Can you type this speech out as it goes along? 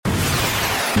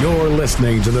You're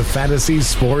listening to the Fantasy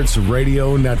Sports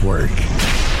Radio Network.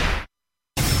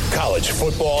 College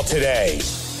football today.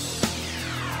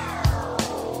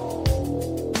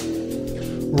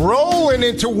 Rolling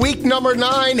into week number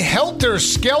 9,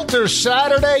 helter-skelter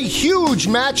Saturday. Huge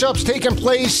matchups taking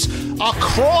place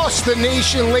across the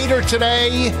nation later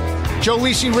today. Joe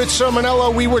Lisi, Rich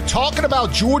Sermonello, we were talking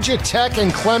about Georgia Tech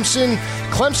and Clemson.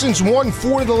 Clemson's won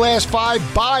 4 of the last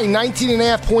 5 by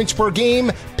 19.5 points per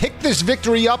game. Picked this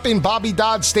victory up in Bobby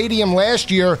Dodd Stadium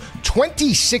last year,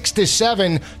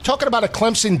 26-7. Talking about a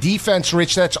Clemson defense,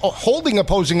 Rich, that's holding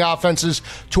opposing offenses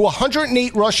to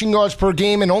 108 rushing yards per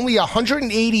game and only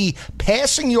 180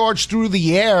 passing yards through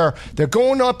the air. They're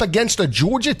going up against a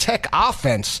Georgia Tech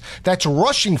offense that's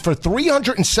rushing for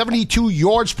 372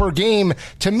 yards per game.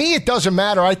 To me, it doesn't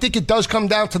matter. I think it does come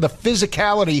down to the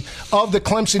physicality of the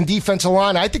Clemson defensive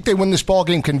line. I think they win this ball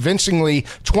game convincingly,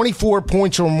 24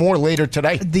 points or more later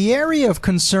today. The area of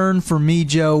concern for me,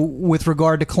 Joe, with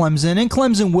regard to Clemson, and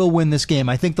Clemson will win this game.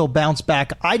 I think they'll bounce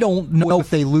back. I don't know if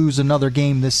they lose another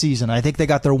game this season. I think they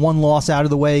got their one loss out of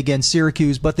the way against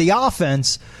Syracuse. But the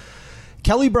offense,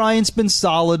 Kelly Bryant's been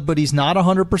solid, but he's not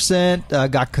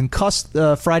 100%. Got concussed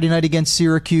Friday night against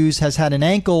Syracuse, has had an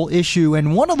ankle issue.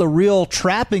 And one of the real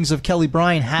trappings of Kelly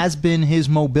Bryant has been his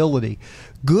mobility.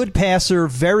 Good passer,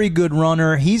 very good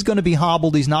runner. He's going to be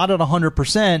hobbled. He's not at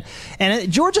 100%. And at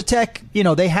Georgia Tech,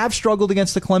 they have struggled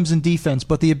against the Clemson defense,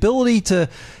 but the ability to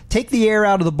take the air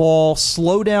out of the ball,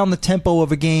 slow down the tempo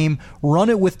of a game, run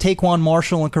it with Taquan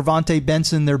Marshall and Kervonte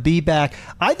Benson, their B-back,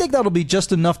 I think that'll be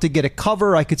just enough to get a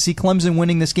cover. I could see Clemson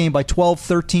winning this game by 12,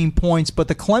 13 points, but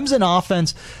the Clemson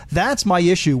offense, that's my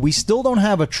issue. We still don't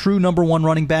have a true number one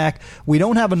running back. We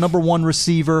don't have a number one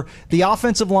receiver. The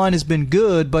offensive line has been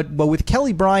good, but with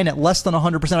Kelly Bryant at less than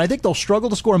 100%, I think they'll struggle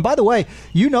to score. And by the way,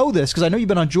 you know this because I know you've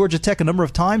been on Georgia Tech a number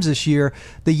of times this year.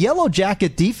 The Yellow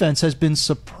Jacket defense has been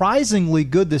surprisingly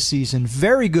good this season.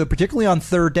 Very good, particularly on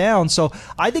third down. So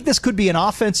I think this could be an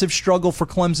offensive struggle for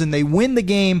Clemson. They win the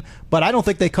game, but I don't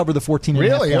think they cover the 14.5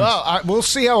 Really? points. Well, we'll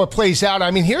see how it plays out.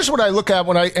 I mean, here's what I look at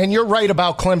and you're right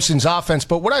about Clemson's offense,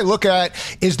 but what I look at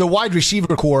is the wide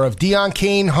receiver core of Deion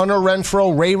Kane, Hunter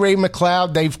Renfrow, Ray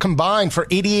McLeod. They've combined for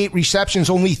 88 receptions,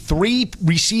 only 3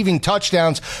 receiving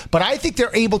touchdowns, but I think they're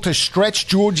able to stretch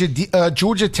Georgia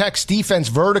Tech's defense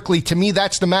vertically. To me,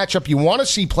 that's the matchup you want to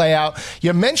see play out.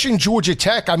 You mentioned Georgia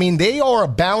Tech. I mean, they are a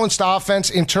balanced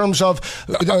offense in terms of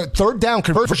third down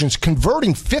conversions,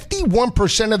 converting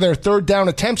 51% of their third down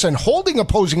attempts and holding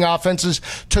opposing offenses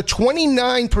to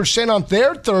 29% on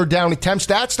their third down attempts.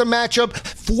 That's the matchup.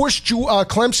 Force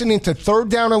Clemson into third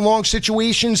down and long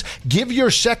situations. Give your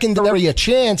secondary a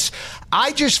chance.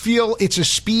 I just feel it's a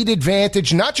speed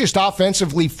advantage, not just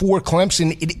offensively for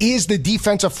Clemson. It is the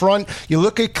defensive front. You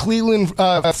look at Cleveland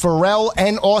Farrell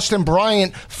and Austin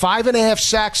Bryant, 5.5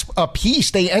 sacks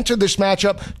apiece. They entered this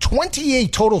matchup,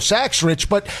 28 total sacks, Rich,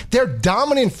 but they're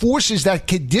dominant forces that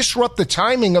could disrupt the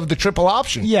timing of the triple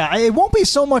option. Yeah, it won't be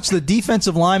so much the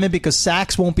defensive lineman because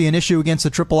sacks won't be an issue against the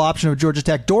triple option of Georgia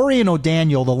Tech. Dorian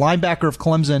O'Daniel, the linebacker of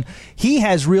Clemson, he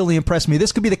has really impressed me.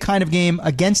 This could be the kind of game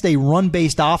against a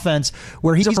run-based offense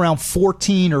where he's around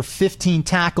 14 or 15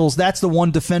 tackles. That's the one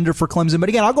defender for Clemson. But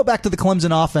again, I'll go back to the Clemson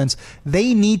offense.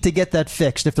 They need to get that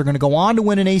fixed. If they're going to go on to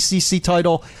win an ACC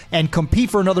title and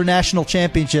compete for another national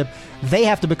championship, they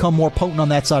have to become more potent on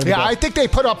that side of the ball. I think they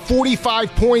put up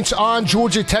 45 points on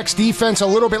Georgia Tech's defense a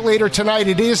little bit later tonight.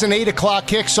 It is an 8 o'clock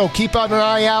kick, so keep an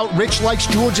eye out. Rich likes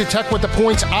Georgia Tech with the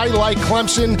points. I like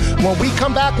Clemson. When we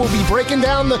come back, we'll be breaking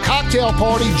down the cocktail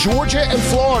party, Georgia and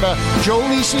Florida. Joe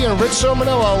Lisi and Rich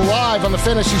Sermonello live on the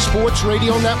Fantasy Sports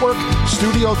Radio Network,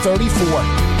 Studio 34.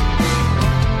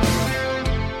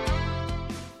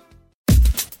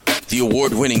 The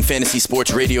award-winning Fantasy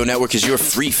Sports Radio Network is your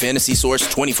free fantasy source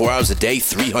 24 hours a day,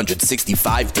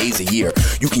 365 days a year.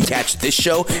 You can catch this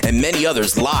show and many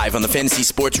others live on the Fantasy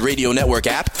Sports Radio Network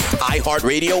app,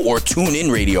 iHeartRadio, or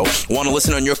TuneIn Radio. Want to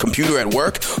listen on your computer at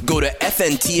work? Go to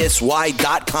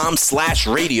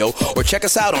fntsy.com/radio or check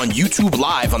us out on YouTube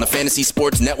Live on the Fantasy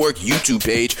Sports Network YouTube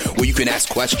page, where you can ask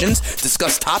questions,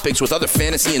 discuss topics with other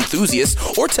fantasy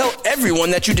enthusiasts, or tell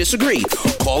everyone that you disagree.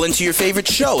 Call into your favorite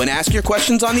show and ask your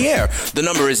questions on the air. The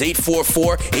number is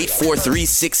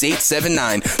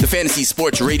 844-843-6879. The Fantasy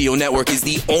Sports Radio Network is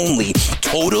the only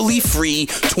totally free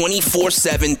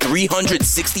 24/7,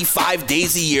 365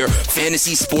 days a year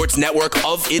fantasy sports network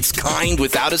of its kind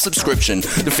without a subscription.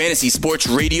 The Fantasy Sports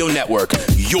Radio Network,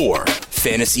 your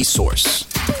fantasy source.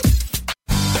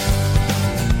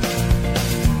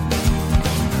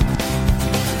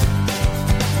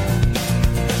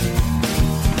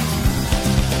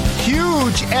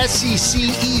 huge SEC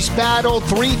East battle,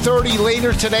 3:30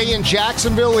 later today in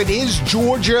Jacksonville. It is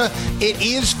Georgia. It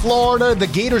is Florida. The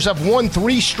Gators have won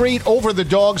 3 straight over the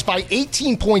Dogs by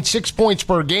 18.6 points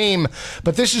per game.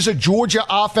 But this is a Georgia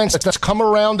offense that's come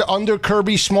around under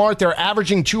Kirby Smart. They're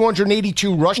averaging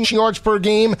 282 rushing yards per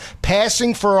game,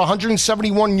 passing for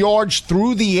 171 yards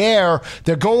through the air.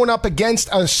 They're going up against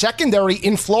a secondary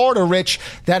in Florida, Rich,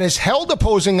 that has held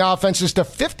opposing offenses to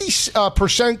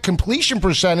 50% completion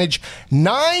percentage,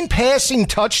 9 passing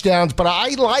touchdowns. But I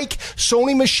like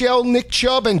Sony Michel, Nick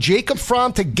Chubb, and Jacob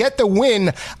Fromm to get the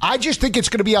win. I just think it's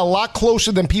going to be a lot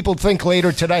closer than people think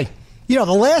later today. You know,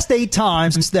 the last 8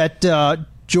 times that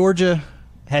Georgia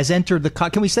has entered the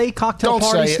can we say cocktail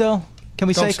party still? Can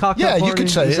we say cocktail party? Yeah, you can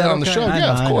say it on the show.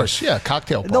 Yeah, of course. Yeah,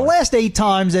 cocktail party. The last 8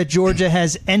 times that Georgia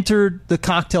has entered the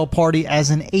cocktail party as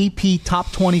an AP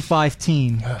top 25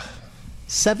 team,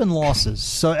 7 losses.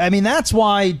 So, I mean, that's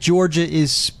why Georgia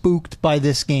is spooked by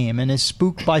this game and is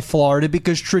spooked by Florida,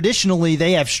 because traditionally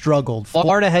they have struggled.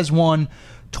 Florida has won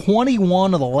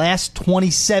 21 of the last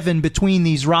 27 between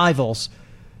these rivals.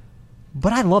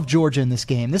 But I love Georgia in this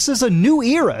game. This is a new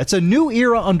era. It's a new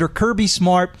era under Kirby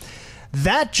Smart.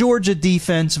 That Georgia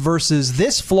defense versus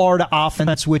this Florida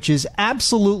offense, which is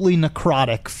absolutely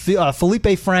necrotic.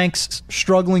 Felipe Franks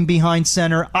struggling behind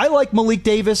center. I like Malik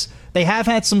Davis. They have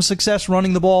had some success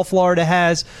running the ball, Florida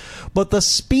has. But the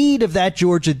speed of that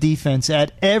Georgia defense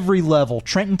at every level.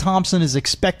 Trenton Thompson is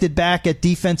expected back at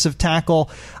defensive tackle.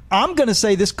 I'm going to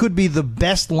say this could be the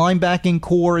best linebacking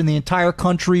core in the entire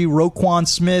country. Roquan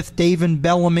Smith, David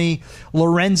Bellamy,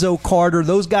 Lorenzo Carter.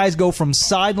 Those guys go from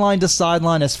sideline to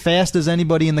sideline as fast as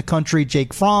anybody in the country.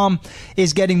 Jake Fromm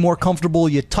is getting more comfortable.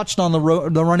 You touched on the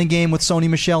running game with Sony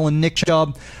Michel and Nick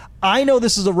Chubb. I know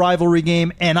this is a rivalry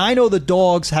game, and I know the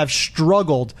Dogs have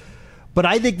struggled, but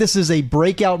I think this is a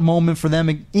breakout moment for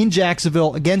them in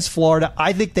Jacksonville against Florida.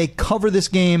 I think they cover this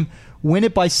game, win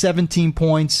it by 17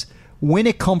 points, win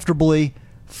it comfortably.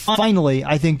 Finally,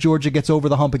 I think Georgia gets over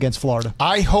the hump against Florida.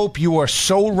 I hope you are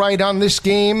so right on this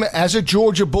game. As a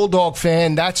Georgia Bulldog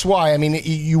fan, that's why. I mean,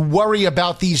 you worry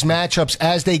about these matchups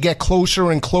as they get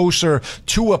closer and closer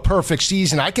to a perfect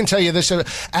season. I can tell you this,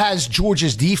 as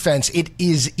Georgia's defense, it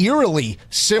is eerily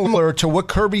similar to what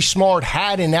Kirby Smart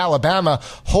had in Alabama,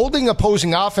 holding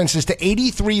opposing offenses to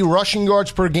 83 rushing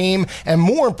yards per game, and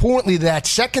more importantly, that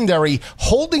secondary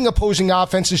holding opposing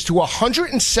offenses to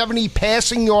 170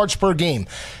 passing yards per game.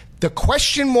 The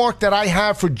question mark that I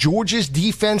have for Georgia's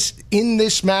defense in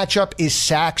this matchup is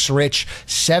sacks, Rich.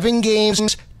 7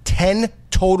 games, 10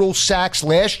 total sacks.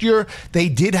 Last year, they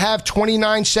did have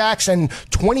 29 sacks, and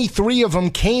 23 of them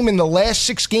came in the last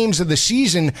 6 games of the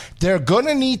season. They're going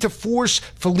to need to force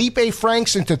Felipe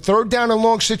Franks into third down and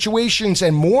long situations,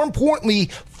 and more importantly,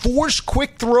 force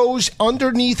quick throws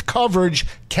underneath coverage.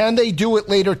 Can they do it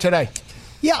later today?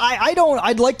 Yeah,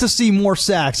 I'd like to see more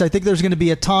sacks. I think there's going to be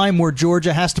a time where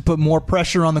Georgia has to put more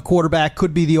pressure on the quarterback.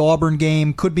 Could be the Auburn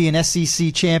game, could be an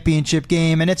SEC championship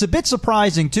game. And it's a bit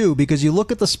surprising, too, because you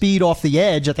look at the speed off the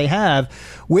edge that they have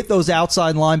with those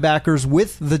outside linebackers,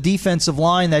 with the defensive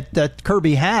line that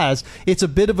Kirby has. It's a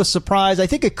bit of a surprise. I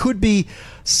think it could be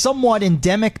somewhat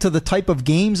endemic to the type of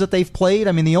games that they've played.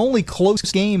 I mean, the only close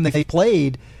game that they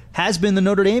played has been the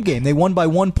Notre Dame game. They won by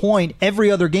 1 point. Every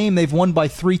other game, they've won by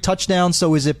 3 touchdowns.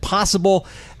 So is it possible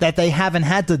that they haven't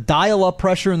had to dial up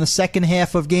pressure in the second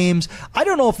half of games? I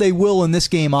don't know if they will in this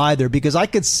game either, because I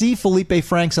could see Felipe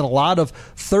Franks in a lot of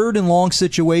third and long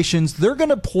situations. They're going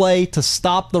to play to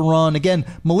stop the run. Again,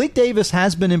 Malik Davis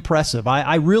has been impressive.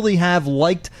 I really have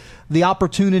liked the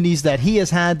opportunities that he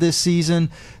has had this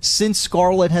season. Since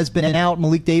Scarlett has been out,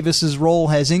 Malik Davis's role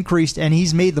has increased, and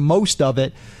he's made the most of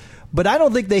it. But I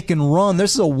don't think they can run.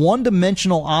 This is a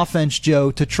one-dimensional offense, Joe.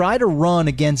 To try to run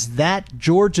against that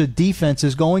Georgia defense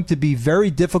is going to be very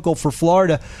difficult for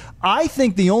Florida. I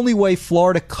think the only way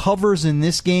Florida covers in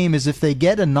this game is if they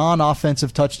get a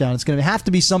non-offensive touchdown. It's going to have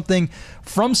to be something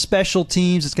from special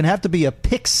teams. It's going to have to be a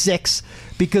pick 6,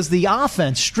 because the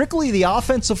offense, strictly the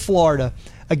offense of Florida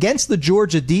against the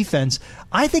Georgia defense,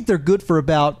 I think they're good for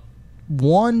about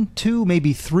 1, 2,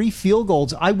 maybe 3 field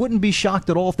goals. I wouldn't be shocked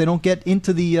at all if they don't get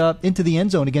into the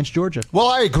end zone against Georgia. Well,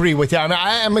 I agree with you. I mean,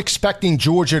 I am expecting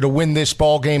Georgia to win this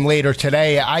ball game later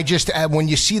today. I just, when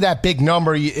you see that big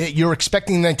number, you're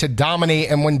expecting them to dominate.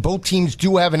 And when both teams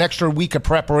do have an extra week of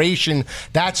preparation,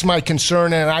 that's my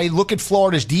concern. And I look at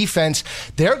Florida's defense.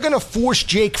 They're going to force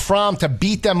Jake Fromm to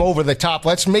beat them over the top.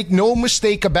 Let's make no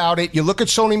mistake about it. You look at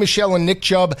Sony Michel and Nick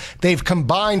Chubb. They've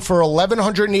combined for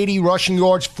 1,180 rushing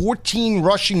yards, 14 14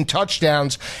 rushing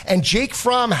touchdowns. And Jake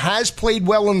Fromm has played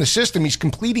well in the system. He's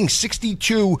completing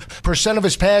 62% of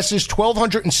his passes,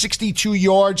 1,262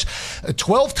 yards,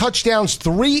 12 touchdowns,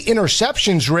 3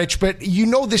 interceptions, Rich. But you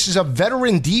know this is a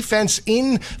veteran defense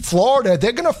in Florida.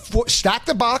 They're going to stack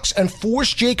the box and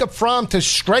force Jacob Fromm to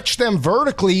stretch them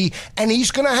vertically, and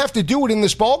he's going to have to do it in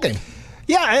this ballgame.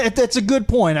 Yeah, that's a good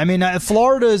point. I mean,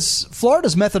 Florida's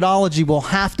methodology will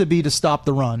have to be to stop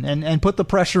the run and put the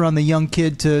pressure on the young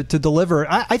kid to deliver.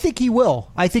 I think he will.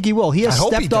 He has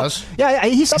stepped up. Yeah,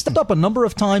 he's stepped up a number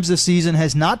of times this season,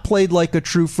 has not played like a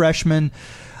true freshman.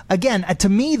 Again, to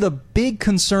me, the big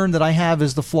concern that I have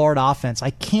is the Florida offense. I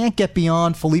can't get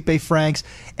beyond Felipe Franks.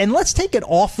 And let's take it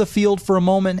off the field for a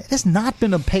moment. It has not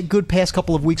been a good past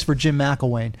couple of weeks for Jim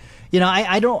McElwain. You know,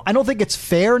 I don't think it's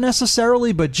fair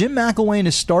necessarily, but Jim McElwain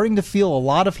is starting to feel a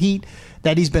lot of heat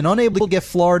that he's been unable to get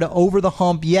Florida over the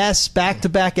hump. Yes,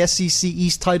 back-to-back SEC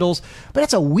East titles, but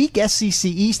it's a weak SEC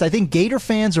East. I think Gator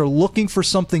fans are looking for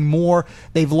something more.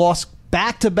 They've lost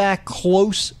back-to-back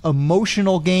close,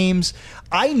 emotional games.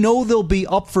 I know they'll be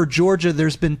up for Georgia.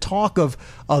 There's been talk of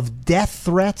death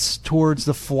threats towards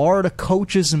the Florida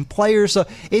coaches and players. So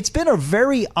it's been a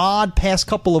very odd past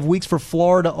couple of weeks for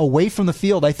Florida away from the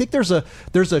field. I think there's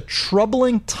a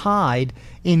troubling tide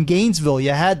in Gainesville.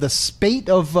 You had the spate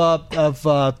of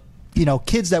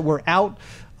kids that were out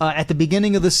at the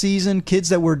beginning of the season, kids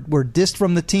that were dissed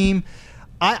from the team.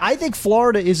 I think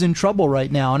Florida is in trouble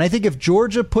right now, and I think if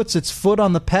Georgia puts its foot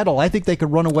on the pedal, I think they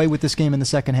could run away with this game in the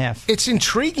second half. It's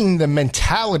intriguing, the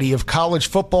mentality of college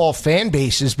football fan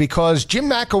bases, because Jim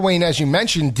McElwain, as you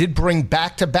mentioned, did bring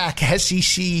back-to-back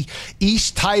SEC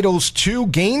East titles to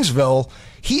Gainesville.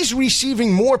 He's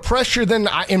receiving more pressure than,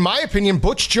 in my opinion,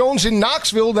 Butch Jones in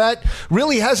Knoxville, that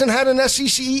really hasn't had an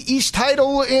SEC East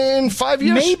title in 5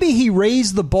 years. Maybe he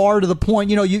raised the bar to the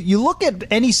point, you look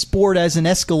at any sport as an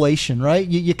escalation, right?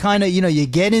 You kind of, you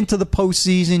get into the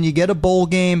postseason, you get a bowl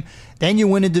game, then you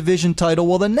win a division title.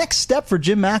 Well, the next step for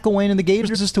Jim McElwain and the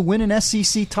Gators is to win an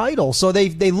SEC title. So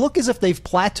they look as if they've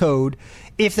plateaued.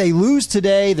 If they lose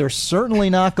today, they're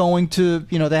certainly not going to,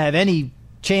 they have any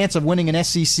chance of winning an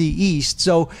SEC East.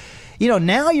 So,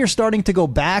 now you're starting to go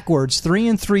backwards.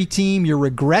 3-3 team. You're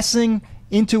regressing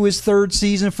into his third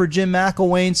season for Jim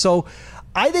McElwain. So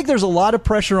I think there's a lot of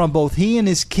pressure on both he and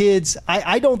his kids.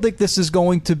 I don't think this is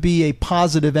going to be a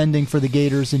positive ending for the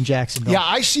Gators in Jacksonville. Yeah,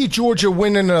 I see Georgia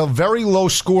winning a very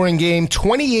low-scoring game,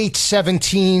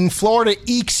 28-17. Florida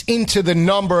ekes into the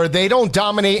number. They don't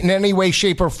dominate in any way,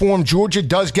 shape, or form. Georgia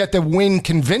does get the win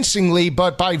convincingly,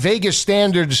 but by Vegas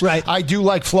standards, right, I do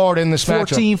like Florida in this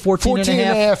matchup. 14 and a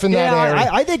half in that area.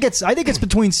 I think it's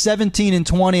between 17 and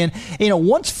 20. And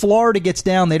once Florida gets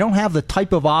down, they don't have the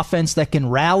type of offense that can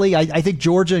rally. I think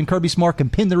Georgia and Kirby Smart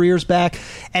can pin their ears back.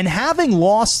 And having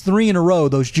lost 3 in a row,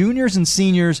 those juniors and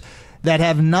seniors that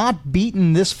have not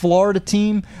beaten this Florida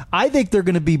team, I think they're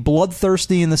going to be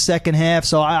bloodthirsty in the second half.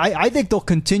 So I think they'll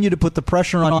continue to put the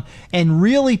pressure on them and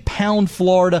really pound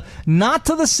Florida, not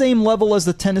to the same level as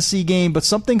the Tennessee game, but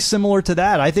something similar to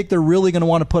that. I think they're really going to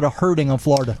want to put a hurting on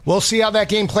Florida. We'll see how that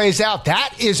game plays out.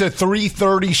 That is a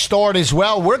 3:30 start as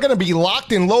well. We're going to be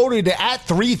locked and loaded at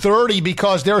 3:30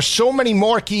 because there are so many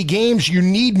marquee games. You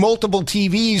need multiple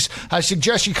TVs. I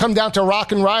suggest you come down to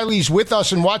Rock and Riley's with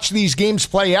us and watch these games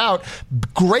play out.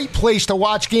 Great place to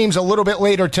watch games a little bit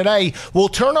later today. We'll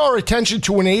turn our attention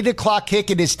to an 8 o'clock kick.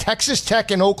 It is Texas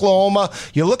Tech and Oklahoma.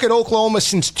 You look at Oklahoma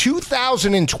since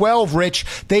 2012, Rich.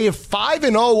 They have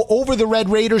 5-0 over the Red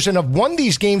Raiders and have won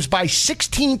these games by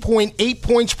 16.8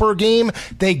 points per game.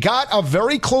 They got a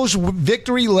very close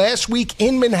victory last week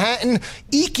in Manhattan,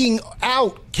 eking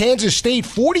out Kansas State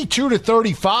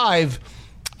 42-35.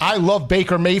 I love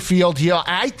Baker Mayfield here.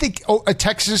 I think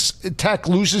Texas Tech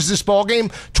loses this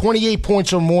ballgame 28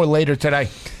 points or more later today.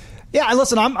 Yeah,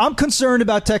 listen, I'm concerned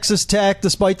about Texas Tech,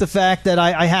 despite the fact that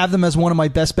I have them as one of my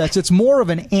best bets. It's more of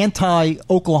an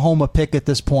anti-Oklahoma pick at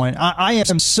this point. I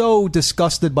am so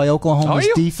disgusted by Oklahoma's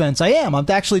defense. I am. I'm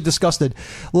actually disgusted.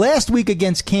 Last week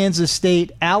against Kansas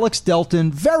State, Alex Delton,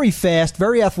 very fast,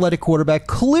 very athletic quarterback,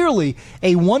 clearly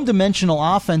a one-dimensional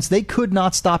offense. They could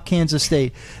not stop Kansas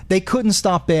State. They couldn't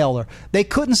stop Baylor. They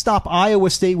couldn't stop Iowa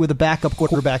State with a backup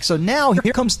quarterback. So now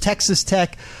here comes Texas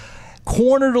Tech,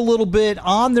 cornered a little bit,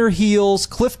 on their heels.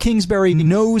 Cliff Kingsbury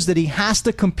knows that he has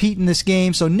to compete in this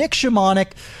game. So Nick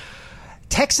Shimonik,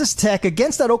 Texas Tech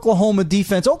against that Oklahoma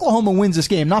defense. Oklahoma wins this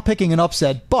game, not picking an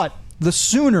upset, but the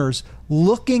Sooners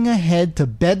looking ahead to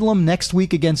Bedlam next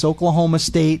week against Oklahoma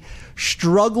State,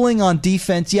 struggling on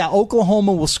defense. Yeah,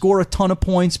 Oklahoma will score a ton of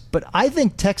points, but I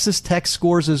think Texas Tech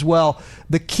scores as well.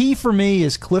 The key for me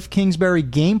is Cliff Kingsbury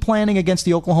game planning against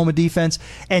the Oklahoma defense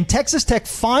and Texas Tech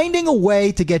finding a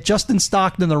way to get Justin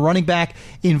Stockton, the running back,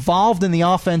 involved in the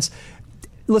offense.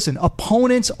 Listen,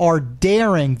 opponents are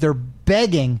daring, they're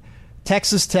begging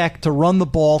Texas Tech to run the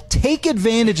ball. Take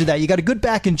advantage of that. You got a good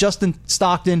back in Justin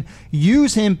Stockton.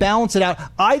 Use him, balance it out.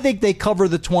 I think they cover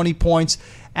the 20 points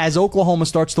as Oklahoma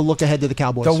starts to look ahead to the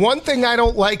Cowboys. The one thing I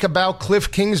don't like about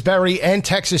Cliff Kingsbury and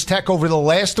Texas Tech over the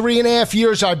last 3.5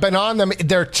 years I've been on them,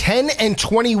 they're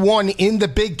 10-21 in the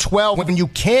Big 12. When you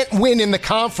can't win in the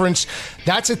conference,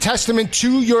 that's a testament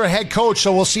to your head coach.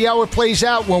 So we'll see how it plays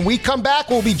out. When we come back,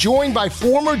 we'll be joined by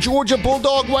former Georgia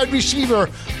Bulldog wide receiver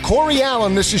Corey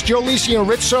Allen. This is Joe Lisi and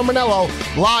Rich Sermonello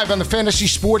live on the Fantasy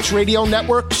Sports Radio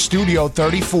Network, Studio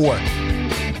 34.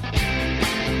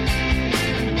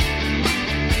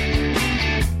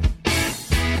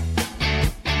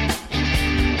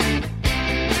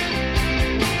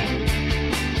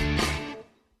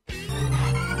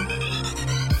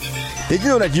 Did you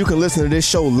know that you can listen to this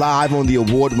show live on the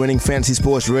award-winning Fantasy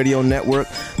Sports Radio Network?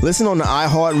 Listen on the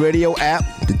iHeartRadio app,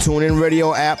 the TuneIn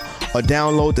Radio app, or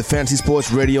download the Fantasy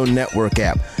Sports Radio Network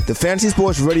app. The Fantasy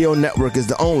Sports Radio Network is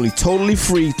the only totally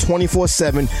free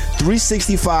 24/7,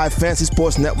 365 fantasy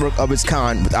sports network of its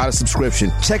kind without a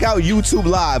subscription. Check out YouTube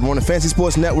Live on the Fantasy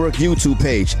Sports Network YouTube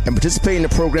page and participate in the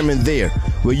programming there,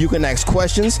 where you can ask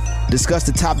questions, discuss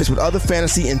the topics with other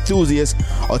fantasy enthusiasts,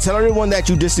 or tell everyone that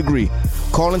you disagree.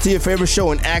 Call into your favorite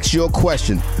show and ask your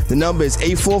question. The number is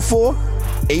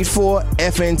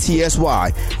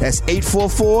 844-84-FNTSY. That's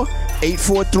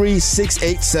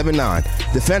 844-843-6879.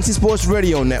 The Fantasy Sports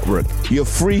Radio Network, your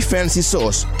free fantasy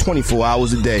source 24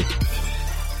 hours a day.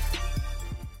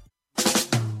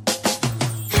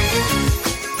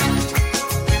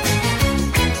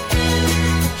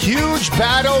 Huge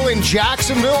battle in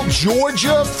Jacksonville,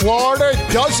 Georgia. Florida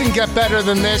doesn't get better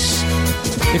than this.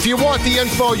 If you want the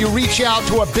info, you reach out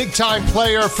to a big-time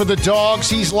player for the Dogs.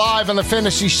 He's live on the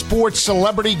Fantasy Sports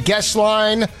Celebrity Guest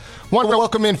Line. Want to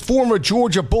welcome in former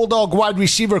Georgia Bulldog wide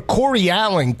receiver Corey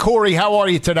Allen. Corey, how are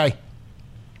you today?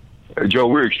 Joe,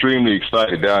 we're extremely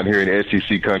excited down here in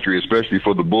SEC country, especially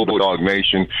for the Bulldog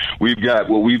Nation. We've got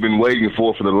what we've been waiting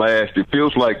for the last, it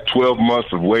feels like 12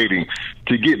 months of waiting.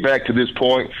 To get back to this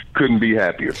point, couldn't be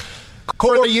happier.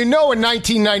 Corey, you know in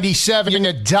 1997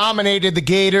 you dominated the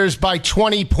Gators by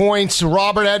 20 points.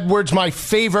 Robert Edwards, my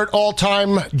favorite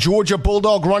all-time Georgia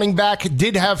Bulldog running back,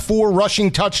 did have 4 rushing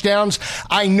touchdowns.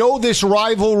 I know this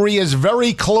rivalry is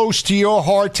very close to your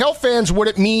heart. Tell fans what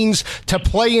it means to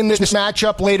play in this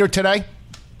matchup later today.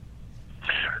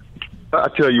 I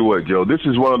tell you what, Joe, this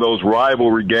is one of those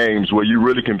rivalry games where you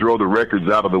really can throw the records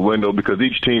out of the window because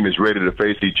each team is ready to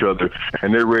face each other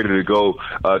and they're ready to go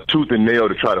tooth and nail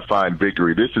to try to find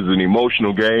victory. This is an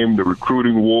emotional game. The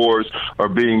recruiting wars are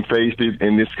being faced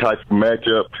in this type of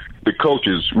matchup. The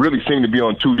coaches really seem to be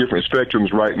on 2 different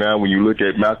spectrums right now when you look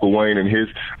at McElwain and his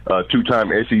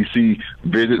 2-time SEC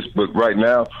visits. But right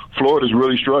now, Florida's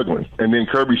really struggling. And then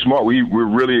Kirby Smart, we're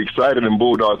really excited in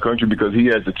Bulldog country because he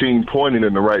has the team pointing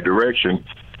in the right direction.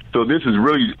 So this is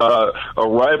really a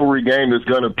rivalry game that's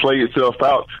going to play itself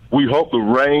out. We hope the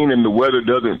rain and the weather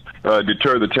doesn't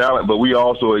deter the talent, but we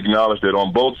also acknowledge that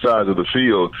on both sides of the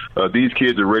field, these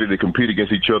kids are ready to compete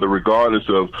against each other regardless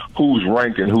of who's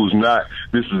ranked and who's not.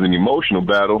 This is an emotional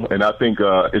battle, and I think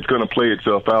it's going to play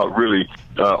itself out really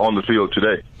on the field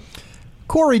today.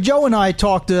 Corey, Joe and I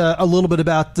talked a little bit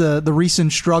about the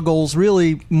recent struggles,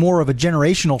 really more of a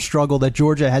generational struggle that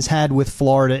Georgia has had with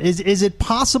Florida. Is it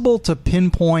possible to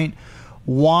pinpoint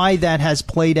why that has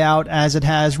played out as it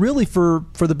has really for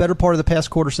the better part of the past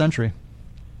quarter century?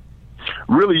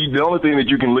 Really, the only thing that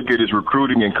you can look at is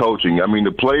recruiting and coaching. I mean,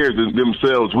 the players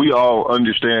themselves, we all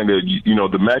understand that, you know,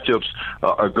 the matchups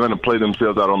are going to play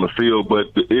themselves out on the field, but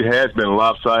it has been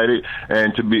lopsided.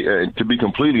 And to be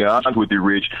completely honest with you,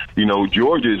 Rich, you know,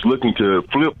 Georgia is looking to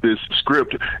flip this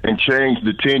script and change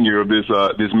the tenure of this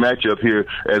matchup here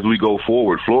as we go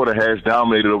forward. Florida has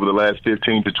dominated over the last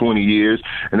 15 to 20 years,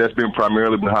 and that's been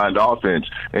primarily behind offense.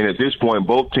 And at this point,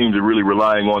 both teams are really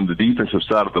relying on the defensive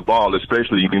side of the ball,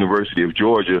 especially the University of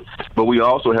Georgia, but we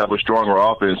also have a stronger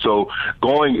offense. So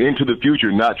going into the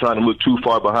future, not trying to look too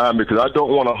far behind, because I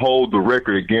don't want to hold the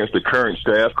record against the current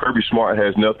staff. Kirby Smart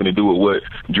has nothing to do with what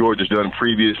Georgia's done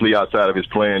previously outside of his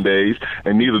playing days,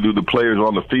 and neither do the players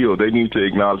on the field. They need to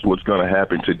acknowledge what's going to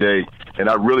happen today. And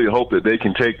I really hope that they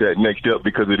can take that next step,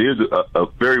 because it is a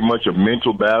very much a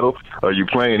mental battle. You're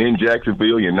playing in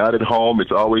Jacksonville. You're not at home.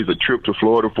 It's always a trip to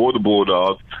Florida for the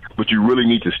Bulldogs. But you really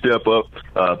need to step up,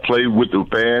 play with the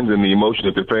fans and the emotion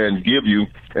that the fans give you,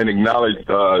 and acknowledge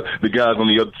the guys on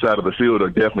the other side of the field are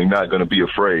definitely not going to be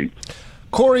afraid.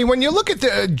 Corey, when you look at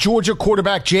the Georgia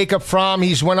quarterback Jacob Fromm,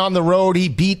 he's went on the road. He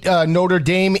beat Notre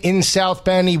Dame in South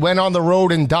Bend. He went on the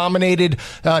road and dominated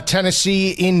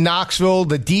Tennessee in Knoxville.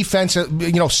 The defense,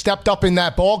 stepped up in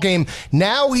that ball game.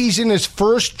 Now he's in his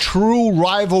first true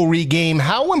rivalry game.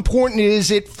 How important is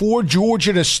it for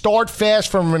Georgia to start fast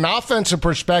from an offensive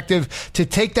perspective to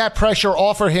take that pressure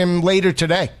off of him later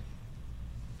today?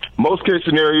 Most case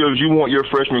scenarios, you want your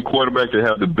freshman quarterback to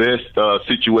have the best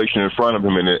situation in front of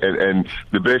him, and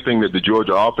the best thing that the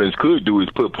Georgia offense could do is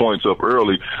put points up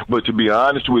early. But to be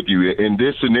honest with you, in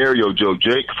this scenario, Joe,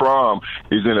 Jake Fromm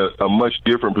is in a much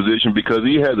different position because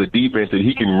he has a defense that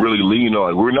he can really lean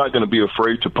on. We're not going to be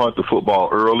afraid to punt the football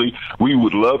early. We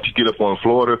would love to get up on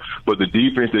Florida, but the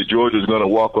defense that Georgia is going to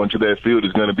walk onto that field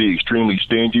is going to be extremely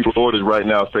stingy. Florida is right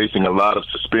now facing a lot of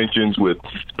suspensions with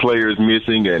players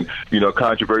missing and,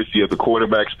 controversy at the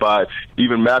quarterback spot.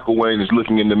 Even McElwain is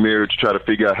looking in the mirror to try to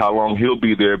figure out how long he'll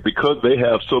be there because they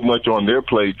have so much on their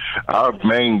plate. Our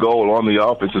main goal on the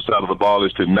offensive side of the ball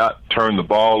is to not turn the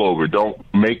ball over, don't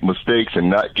make mistakes, and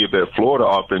not give that Florida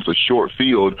offense a short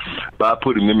field by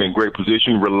putting them in great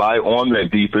position. Rely on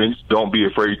that defense. Don't be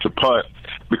afraid to punt.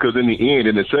 Because in the end,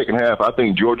 in the second half, I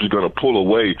think Georgia's going to pull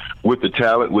away with the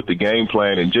talent, with the game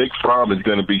plan, and Jake Fromm is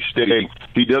going to be steady.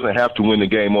 He doesn't have to win the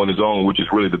game on his own, which is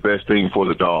really the best thing for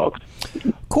the Dogs.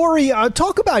 Corey,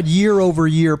 talk about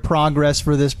year-over-year progress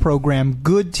for this program.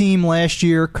 Good team last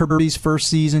year, Kirby's first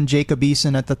season, Jacob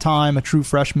Eason at the time, a true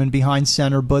freshman behind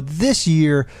center. But this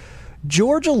year,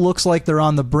 Georgia looks like they're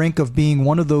on the brink of being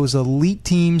one of those elite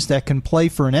teams that can play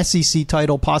for an SEC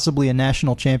title, possibly a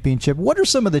national championship. What are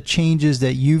some of the changes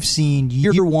that you've seen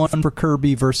year one for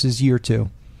Kirby versus year two?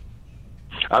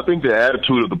 I think the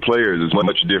attitude of the players is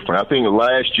much different. I think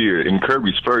last year, in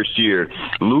Kirby's first year,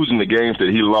 losing the games that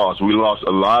he lost, we lost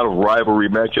a lot of rivalry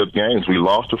matchup games. We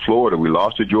lost to Florida. We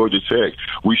lost to Georgia Tech.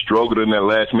 We struggled in that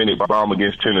last-minute bomb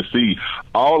against Tennessee.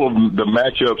 All of the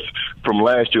matchups from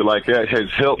last year like that has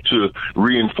helped to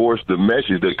reinforce the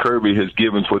message that Kirby has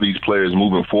given for these players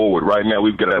moving forward. Right now,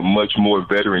 we've got a much more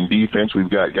veteran defense. We've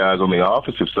got guys on the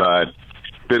offensive side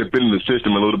that have been in the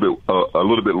system a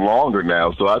little bit longer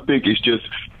now. So I think it's just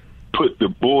put the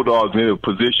Bulldogs in a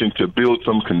position to build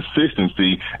some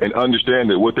consistency and understand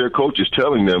that what their coach is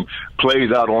telling them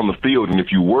plays out on the field. And if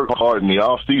you work hard in the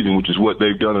offseason, which is what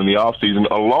they've done in the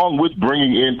offseason, along with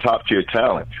bringing in top-tier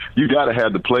talent, you got to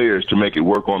have the players to make it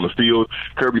work on the field.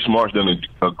 Kirby Smart's done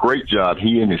a great job,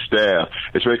 he and his staff,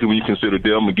 especially when you consider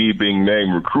Dale McGee being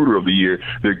named Recruiter of the Year.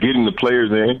 They're getting the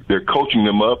players in, they're coaching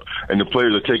them up, and the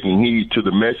players are taking heed to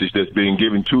the message that's being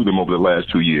given to them over the last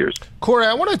 2 years. Corey,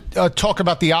 I want to talk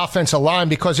about the offensive line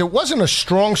because it wasn't a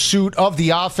strong suit of the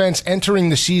offense entering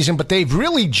the season, but they've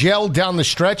really gelled down the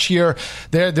stretch here.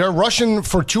 They're rushing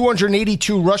for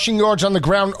 282 rushing yards on the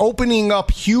ground, opening up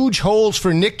huge holes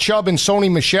for Nick Chubb and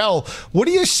Sony Michel. What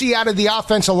do you see out of the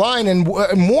offensive line? And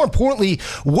more importantly,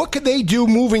 what could they do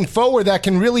moving forward that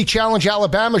can really challenge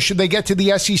Alabama should they get to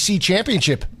the SEC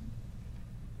championship?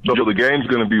 So the game's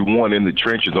going to be won in the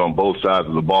trenches on both sides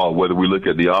of the ball, whether we look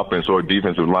at the offense or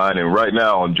defensive line. And right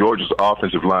now on Georgia's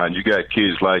offensive line, you got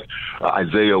kids like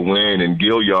Isaiah Wynn and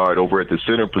Gilliard over at the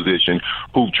center position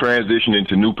who've transitioned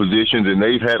into new positions, and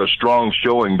they've had a strong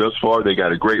showing thus far. They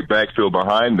got a great backfield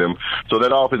behind them. So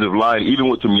that offensive line, even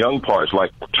with some young parts like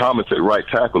Thomas at right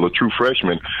tackle, a true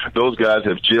freshman, those guys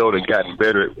have gelled and gotten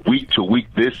better week to week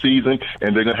this season,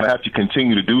 and they're going to have to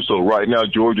continue to do so. Right now,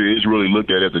 Georgia is really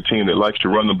looked at as a team that likes to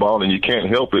run the ball, and you can't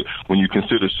help it when you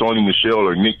consider Sony Michel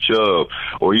or Nick Chubb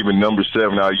or even number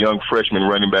 7, our young freshman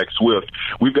running back Swift.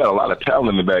 We've got a lot of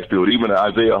talent in the backfield, even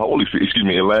Elijah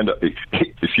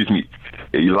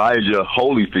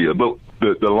Holyfield.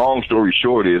 But the long story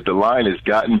short is the line has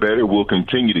gotten better, will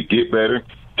continue to get better.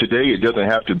 Today, it doesn't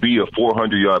have to be a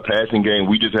 400-yard passing game.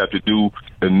 We just have to do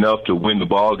enough to win the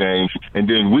ball game. And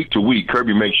then week to week,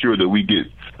 Kirby makes sure that we get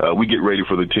ready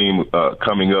for the team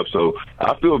coming up. So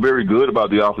I feel very good about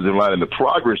the offensive line and the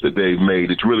progress that they've made.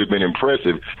 It's really been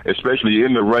impressive, especially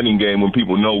in the running game when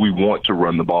people know we want to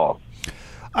run the ball.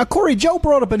 Corey, Joe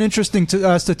brought up an interesting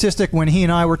statistic when he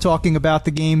and I were talking about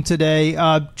the game today.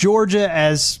 Georgia,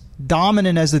 as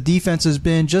dominant as the defense has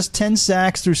been, just 10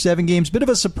 sacks through 7 games. Bit of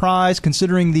a surprise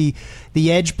considering the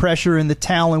edge pressure and the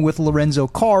talent with Lorenzo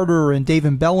Carter and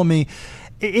David Bellamy.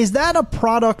 Is that a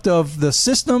product of the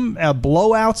system,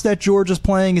 blowouts that Georgia's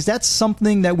playing? Is that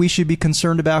something that we should be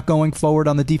concerned about going forward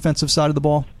on the defensive side of the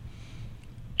ball?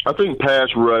 I think pass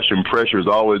rush and pressure is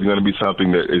always going to be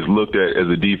something that is looked at as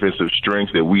a defensive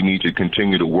strength that we need to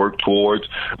continue to work towards.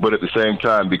 But at the same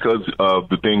time, because of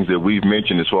the things that we've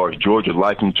mentioned as far as Georgia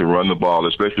liking to run the ball,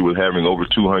 especially with having over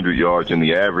 200 yards in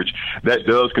the average, that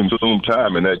does consume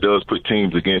time, and that does put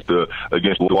teams against the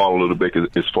wall a little bit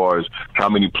as far as how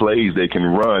many plays they can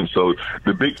run. So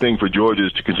the big thing for Georgia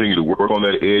is to continue to work on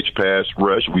that edge pass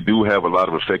rush. We do have a lot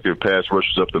of effective pass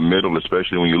rushes up the middle,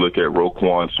 especially when you look at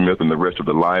Roquan Smith and the rest of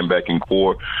the linebacking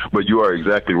core. But you are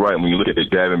exactly right. When you look at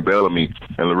Gavin Bellamy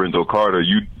and Lorenzo Carter,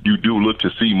 you do look to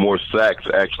see more sacks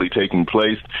actually taking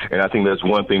place, and I think that's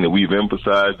one thing that we've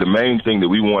emphasized. The main thing that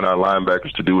we want our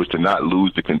linebackers to do is to not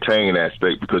lose the contain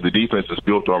aspect, because the defense is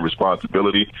built on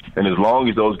responsibility, and as long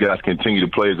as those guys continue to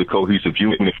play as a cohesive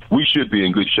unit, we should be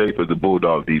in good shape as a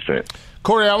Bulldog defense.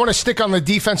 Corey, I want to stick on the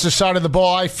defensive side of the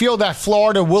ball. I feel that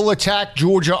Florida will attack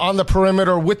Georgia on the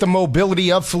perimeter with the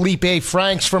mobility of Felipe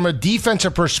Franks. From a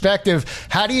defensive perspective,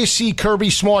 how do you see Kirby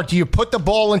Smart? Do you put the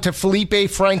ball into Felipe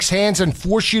Franks' hands and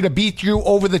force you to beat you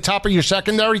over the top of your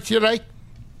secondary today?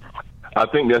 I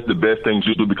think that's the best thing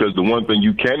to do, because the one thing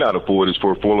you cannot afford is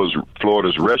for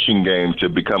Florida's rushing game to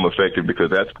become effective,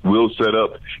 because that will set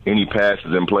up any passes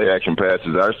and play-action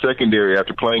passes. Our secondary,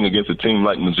 after playing against a team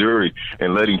like Missouri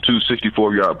and letting two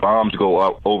 64-yard bombs go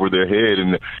out over their head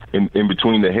in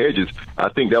between the hedges, I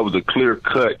think that was a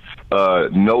clear-cut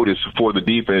notice for the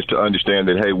defense to understand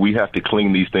that, hey, we have to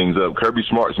clean these things up. Kirby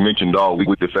Smart's mentioned all week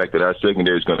with the fact that our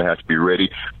secondary is going to have to be ready.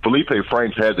 Felipe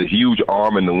Franks has a huge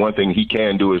arm, and the one thing he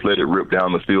can do is let it rip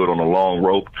down the field on a long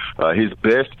rope. His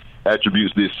best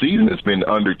attributes this season has been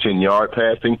under 10-yard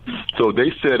passing. So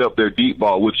they set up their deep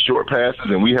ball with short passes,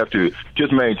 and we have to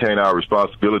just maintain our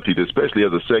responsibility, especially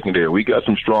as a secondary. We got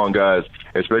some strong guys,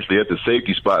 especially at the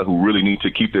safety spot, who really need to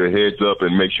keep their heads up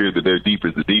and make sure that their deep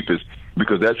is the deepest,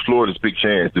 because that's Florida's big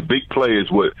chance. The big play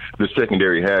is what the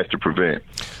secondary has to prevent.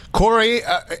 Corey,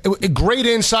 great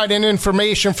insight and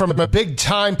information from a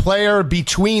big-time player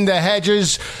between the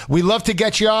hedges. We love to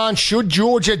get you on. Should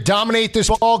Georgia dominate this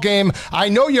ball game? I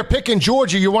know you're picking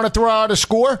Georgia. You want to throw out a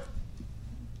score?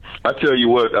 I tell you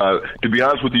what, to be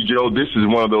honest with you, Joe, this is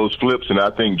one of those flips, and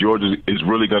I think Georgia is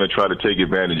really going to try to take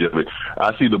advantage of it.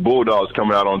 I see the Bulldogs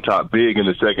coming out on top big in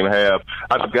the second half.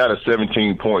 I've got a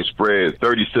 17-point spread,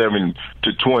 37-20.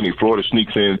 Florida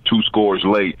sneaks in 2 scores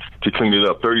late to clean it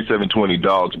up, 37-20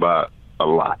 Dogs by a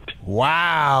lot.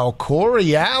 Wow,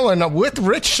 Corey Allen with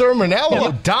Rich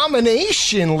Sermonello,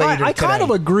 domination later I kind of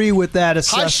agree with that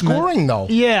assessment. High scoring, though.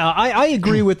 Yeah, I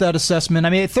agree with that assessment. I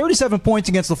mean, 37 points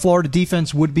against the Florida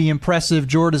defense would be impressive.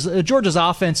 Georgia's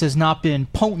offense has not been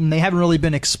potent. They haven't really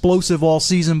been explosive all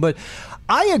season, but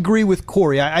I agree with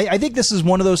Corey. I think this is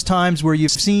one of those times where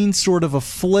you've seen sort of a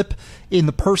flip in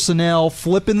the personnel,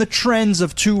 flip in the trends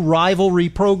of two rivalry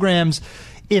programs.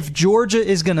 If Georgia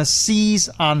is going to seize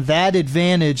on that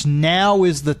advantage, now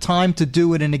is the time to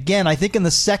do it. And again, I think in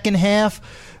the second half,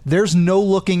 there's no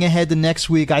looking ahead to next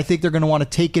week. I think they're going to want to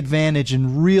take advantage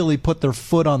and really put their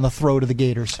foot on the throat of the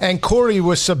Gators. And Corey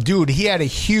was subdued. He had a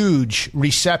huge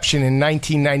reception in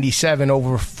 1997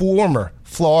 over former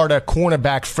Florida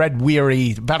cornerback Fred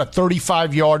Weary, about a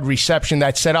 35-yard reception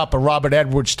that set up a Robert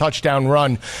Edwards touchdown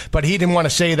run. But he didn't want to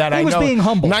say that. He was being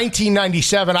humble.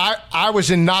 1997, I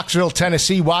was in Knoxville,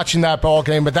 Tennessee watching that ball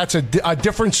game, but that's a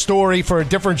different story for a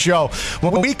different show.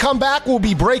 When we come back, we'll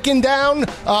be breaking down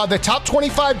the top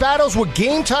 25 battles with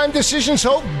game time decisions.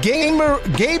 So Gabe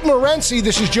Morency,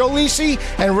 this is Joe Lisi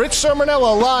and Rich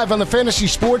Sermonello live on the Fantasy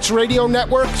Sports Radio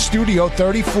Network, Studio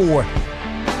 34.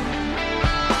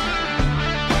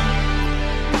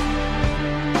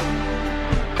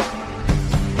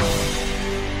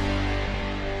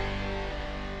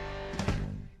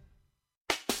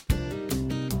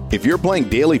 If you're playing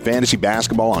daily fantasy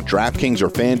basketball on DraftKings or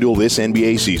FanDuel this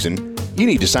NBA season, you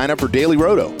need to sign up for Daily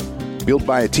Roto. Built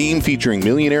by a team featuring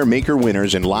millionaire maker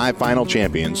winners and live final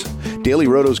champions, Daily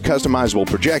Roto's customizable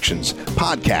projections,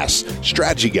 podcasts,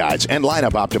 strategy guides, and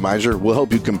lineup optimizer will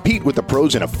help you compete with the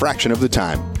pros in a fraction of the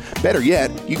time. Better yet,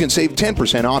 you can save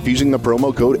 10% off using the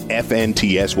promo code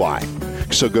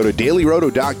FNTSY. So go to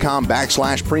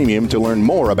dailyroto.com/premium to learn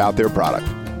more about their product.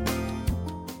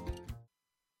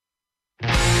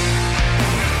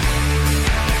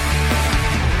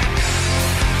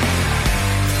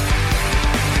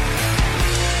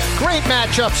 Great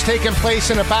matchups taking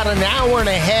place in about an hour and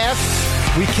a half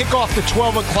We kick off the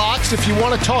 12 o'clocks. If you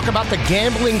want to talk about the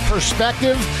gambling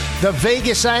perspective, the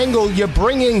Vegas angle, you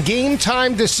bring in Game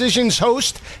Time Decisions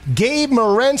host Gabe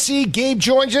Morency. Gabe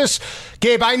joins us.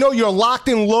 Gabe, I know you're locked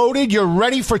and loaded. You're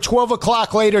ready for 12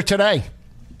 o'clock later today.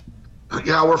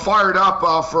 Yeah, we're fired up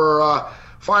for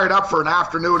an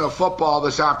afternoon of football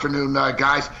this afternoon,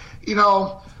 guys. You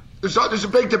know, there's a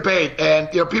big debate, and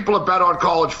people that bet on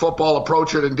college football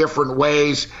approach it in different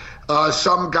ways.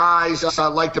 Some guys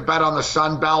like to bet on the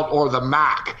Sun Belt or the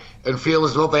MAC and feel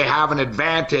as though they have an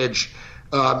advantage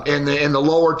in the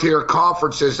lower tier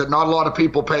conferences that not a lot of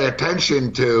people pay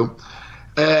attention to.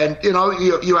 And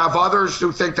you have others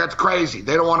who think that's crazy.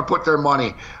 They don't want to put their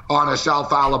money on a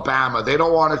South Alabama. They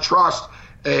don't want to trust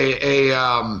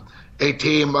a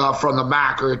team from the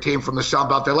MAC or a team from the Sun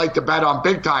Belt. They like to bet on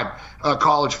big time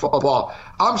college football.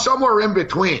 I'm somewhere in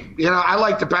between. I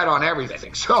like to bet on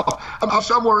everything, so I'm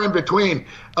somewhere in between.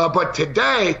 But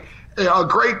today, a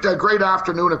great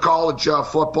afternoon of college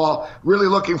football. Really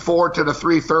looking forward to the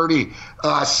 3:30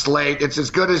 slate. It's as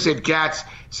good as it gets.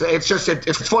 So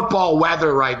it's football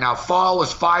weather right now. Fall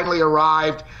has finally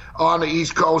arrived on the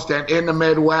East Coast and in the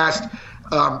Midwest.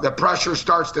 The pressure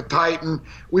starts to tighten.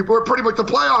 We're pretty much, the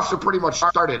playoffs have pretty much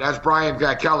started, as Brian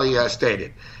Kelly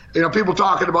stated. People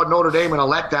talking about Notre Dame in a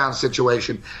letdown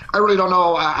situation. I really don't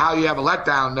know how you have a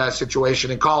letdown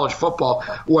situation in college football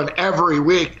when every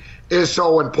week is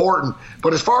so important.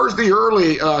 But as far as the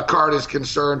early card is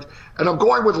concerned, and I'm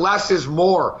going with less is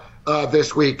more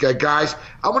this week, guys.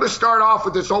 I'm going to start off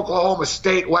with this Oklahoma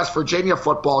State, West Virginia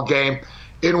football game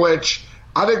in which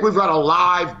I think we've got a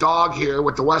live dog here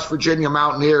with the West Virginia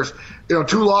Mountaineers. 2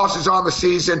 losses on the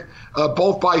season,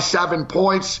 both by 7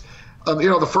 points.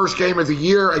 The first game of the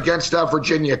year against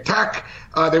Virginia Tech,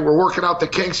 they were working out the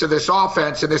kinks of this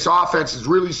offense, and this offense is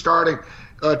really starting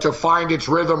to find its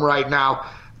rhythm right now.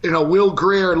 Will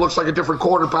Grier looks like a different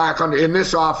quarterback in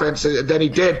this offense than he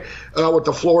did with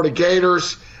the Florida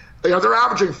Gators. They're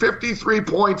averaging 53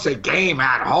 points a game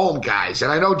at home, guys.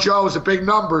 And I know Joe's a big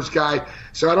numbers guy,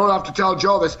 so I don't have to tell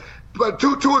Joe this. But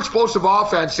two explosive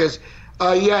offenses,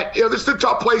 yet this is a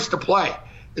tough place to play.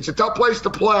 It's a tough place to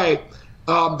play.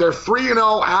 They're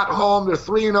 3-0 at home. They're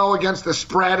 3-0 against the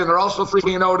spread, and they're also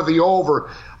 3-0 to the over.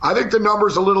 I think the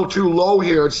number's a little too low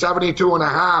here at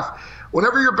 72.5.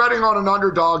 Whenever you're betting on an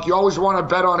underdog, you always want to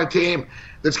bet on a team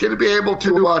that's going to be able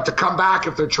to come back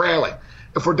if they're trailing.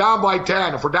 If we're down by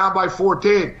 10, if we're down by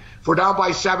 14, if we're down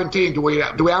by 17, do we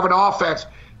have an offense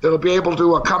that'll be able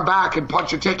to come back and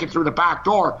punch a ticket through the back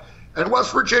door? And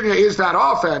West Virginia is that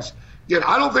offense. Yet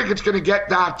I don't think it's going to get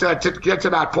to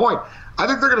that point. I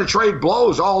think they're going to trade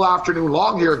blows all afternoon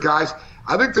long here, guys.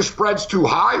 I think the spread's too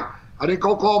high. I think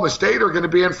Oklahoma State are going to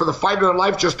be in for the fight of their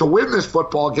life just to win this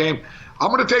football game.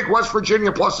 I'm going to take West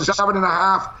Virginia plus the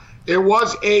 7.5. It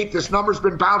was 8. This number's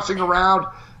been bouncing around.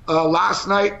 Last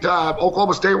night,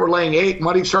 Oklahoma State were laying 8.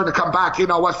 Money's starting to come back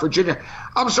in on West Virginia.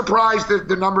 I'm surprised that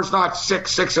the number's not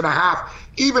 6, 6.5,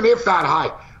 even if that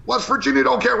high. West Virginia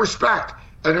don't get respect,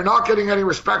 and they're not getting any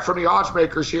respect from the odds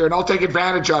makers here, and I'll take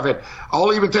advantage of it.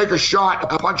 I'll even take a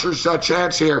shot, a puncher's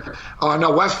chance here on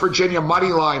West Virginia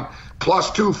money line,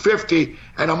 plus 250,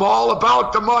 and I'm all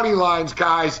about the money lines,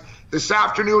 guys. This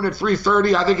afternoon at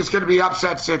 3:30, I think it's going to be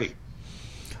upset city.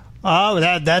 Oh,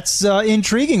 that's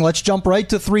intriguing. Let's jump right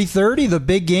to 3:30. The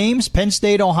big games: Penn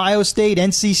State, Ohio State,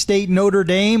 NC State, Notre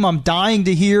Dame. I'm dying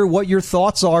to hear what your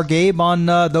thoughts are, Gabe, on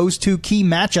those two key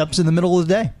matchups in the middle of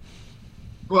the day.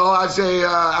 Well, as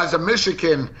a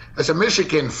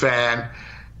Michigan fan,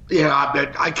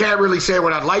 I can't really say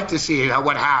what I'd like to see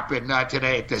what happened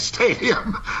today at this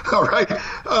stadium. All right,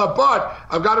 but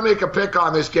I've got to make a pick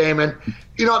on this game, and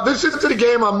this is the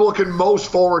game I'm looking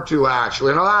most forward to,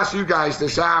 actually. And I'll ask you guys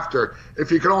this after, if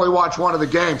you can only watch one of the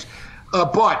games.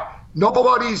 But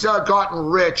nobody's gotten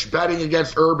rich betting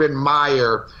against Urban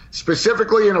Meyer,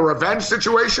 specifically in a revenge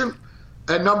situation.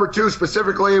 And number 2,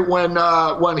 specifically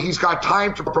when he's got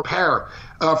time to prepare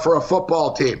for a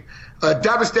football team.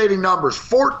 Devastating numbers,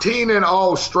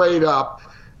 14-0 straight up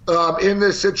in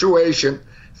this situation,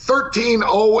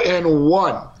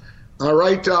 13-0-1. All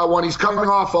right, when he's coming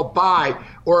off a bye,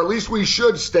 or at least we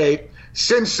should state,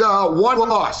 since one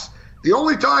loss. The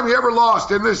only time he ever lost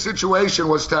in this situation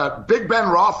was to Big Ben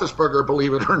Roethlisberger,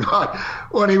 believe it or not,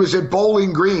 when he was at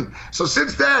Bowling Green. So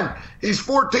since then, he's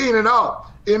 14-0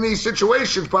 in these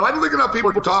situations. But I don't think enough people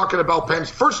are talking about Penn.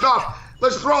 First off,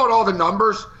 let's throw out all the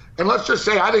numbers, and let's just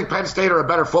say I think Penn State are a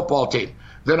better football team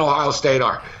than Ohio State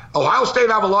are. Ohio State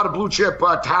have a lot of blue chip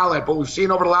talent, but we've seen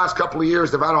over the last couple of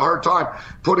years they've had a hard time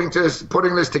putting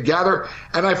this together.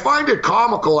 And I find it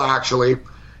comical, actually,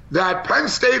 that Penn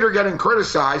State are getting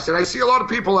criticized, and I see a lot of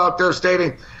people out there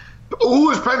stating Who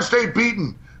has Penn State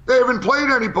beaten? They haven't played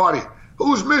anybody.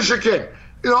 Who's Michigan?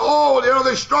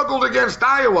 They struggled against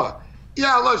Iowa.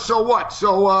 Yeah, so what?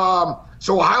 So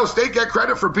Ohio State get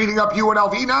credit for beating up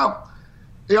UNLV now?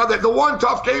 The one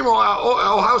tough game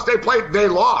Ohio State played, they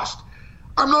lost.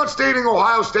 I'm not stating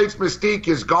Ohio State's mystique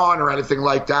is gone or anything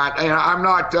like that. And I'm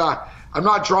not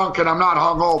drunk and I'm not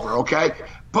hungover, okay?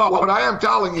 But what I am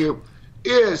telling you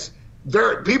is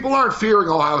people aren't fearing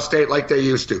Ohio State like they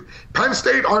used to. Penn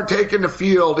State aren't taking the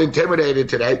field intimidated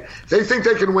today. They think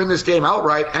they can win this game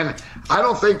outright, and I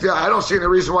don't see any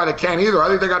reason why they can't either. I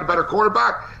think they got a better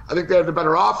quarterback. I think they have a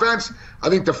better offense. I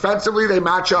think defensively they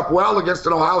match up well against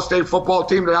an Ohio State football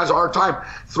team that has a hard time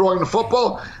throwing the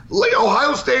football.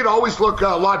 Ohio State always look a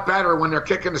lot better when they're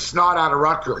kicking the snot out of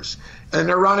Rutgers and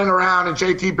they're running around and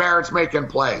JT Barrett's making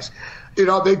plays. They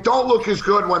don't look as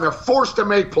good when they're forced to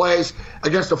make plays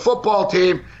against a football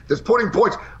team that's putting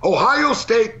points. Ohio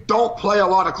State don't play a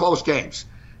lot of close games.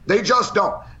 They just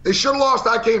don't. They should have lost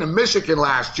that game to Michigan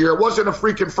last year. It wasn't a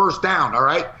freaking first down, all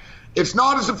right? It's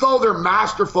not as if though they're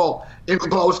masterful in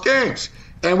close games.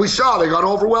 And we saw they got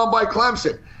overwhelmed by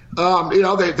Clemson.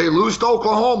 They lose to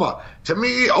Oklahoma. To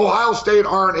me, Ohio State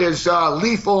aren't as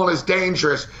lethal and as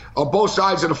dangerous on both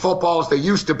sides of the football as they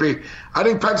used to be. I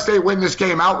think Penn State win this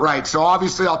game outright. So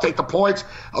obviously I'll take the points.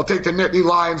 I'll take the Nittany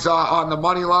Lions on the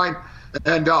money line,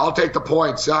 and I'll take the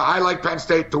points. I like Penn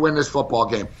State to win this football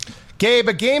game. Gabe,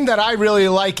 a game that I really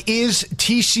like is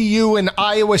TCU and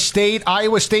Iowa State.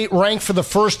 Iowa State ranked for the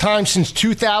first time since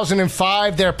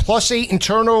 2005. They're +8 in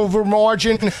turnover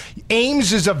margin.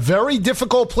 Ames is a very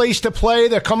difficult place to play.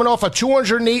 They're coming off a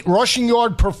 208 rushing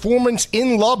yard performance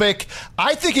in Lubbock.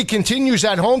 I think it continues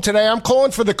at home today. I'm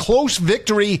calling for the close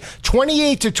victory,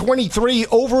 28-23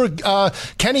 over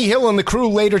Kenny Hill and the crew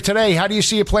later today. How do you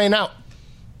see it playing out?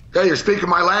 Yeah, you're speaking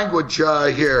my language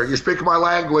here. You're speaking my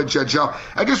language, Joe.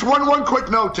 And just one quick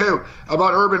note, too,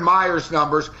 about Urban Meyer's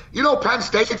numbers. Penn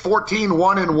State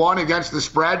 14-1-1 against the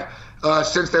spread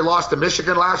since they lost to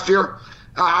Michigan last year.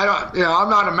 I'm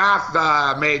not a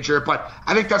math major, but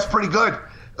I think that's pretty good.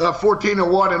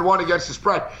 14-1-1 against the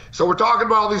spread. So we're talking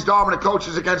about all these dominant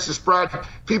coaches against the spread.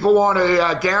 People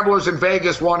gamblers in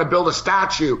Vegas want to build a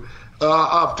statue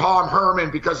of Tom Herman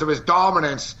because of his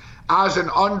dominance as an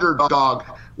underdog.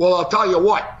 Well, I'll tell you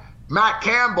what, Matt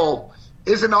Campbell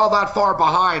isn't all that far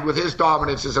behind with his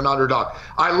dominance as an underdog.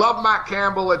 I love Matt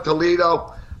Campbell at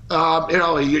Toledo.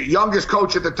 Youngest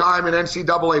coach at the time in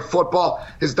NCAA football,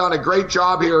 has done a great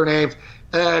job here in Ames.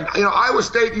 And, Iowa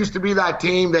State used to be that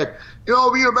team that,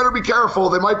 you better be careful.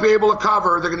 They might be able to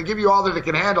cover. They're going to give you all that they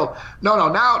can handle. No.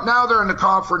 Now they're in the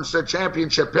conference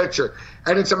championship picture.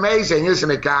 And it's amazing,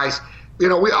 isn't it, guys?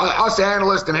 Us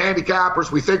analysts and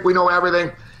handicappers, we think we know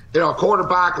everything.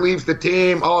 Quarterback leaves the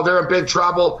team. Oh, they're in big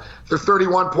trouble. They're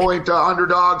 31-point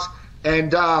underdogs.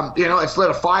 And, it's lit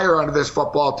a fire under this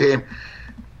football team.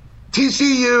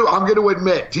 TCU, I'm going to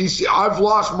admit, I've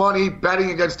lost money betting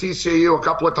against TCU a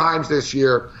couple of times this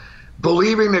year,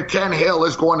 believing that Ken Hill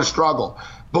is going to struggle,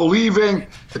 believing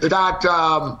that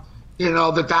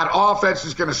offense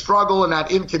is going to struggle and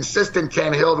that inconsistent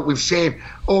Ken Hill that we've seen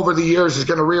over the years is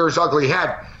going to rear his ugly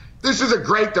head. This is a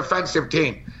great defensive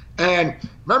team. And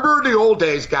remember the old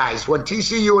days, guys, when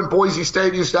TCU and Boise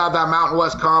State used to have that Mountain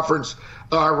West Conference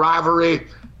rivalry,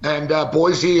 and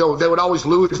Boise, they would always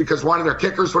lose because one of their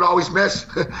kickers would always miss.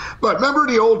 But remember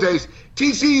the old days,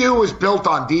 TCU was built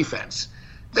on defense.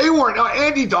 They weren't,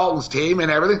 Andy Dalton's team and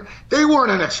everything, they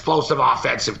weren't an explosive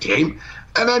offensive team.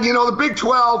 And then, the Big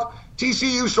 12,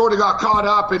 TCU sort of got caught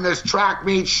up in this track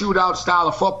meet shootout style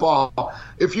of football.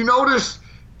 If you notice,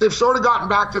 they've sort of gotten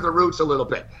back to the roots a little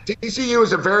bit. TCU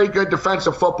is a very good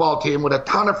defensive football team with a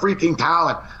ton of freaking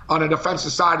talent on the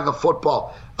defensive side of the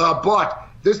football. But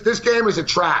this game is a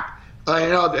trap.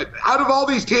 Out of all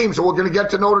these teams, and we're going to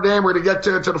get to Notre Dame, we're going to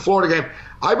get to the Florida game,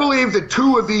 I believe that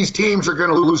two of these teams are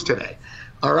going to lose today.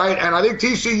 All right? And I think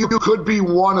TCU could be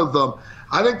one of them.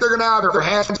 I think they're going to have their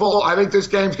hands full. I think this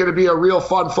game's going to be a real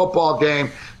fun football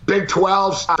game, Big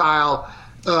 12 style,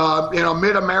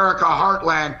 Mid-America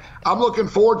heartland. I'm looking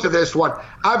forward to this one.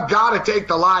 I've got to take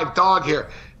the live dog here.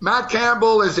 Matt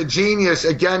Campbell is a genius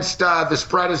against the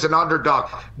spread as an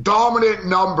underdog. Dominant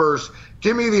numbers.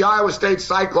 Give me the Iowa State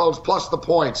Cyclones plus the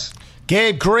points.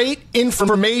 Gabe, great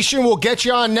information. We'll get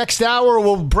you on next hour.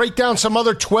 We'll break down some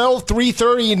other 12,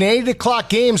 3:30, and 8 o'clock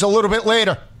games a little bit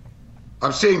later.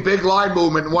 I'm seeing big line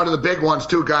movement in one of the big ones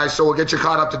too, guys, so we'll get you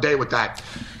caught up to date with that.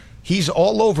 He's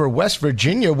all over West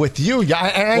Virginia with you. Yeah,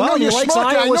 and I know you're smirking.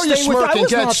 I know you're smirking.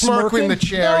 Get smirking in the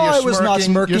chair. No, I was not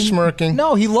smirking. You're smirking.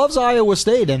 No, he loves Iowa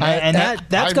State, and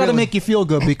that's got to make you feel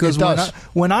good because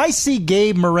when I see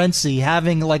Gabe Morency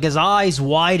having like his eyes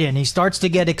widen, he starts to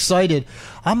get excited.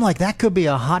 I'm like, that could be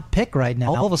a hot pick right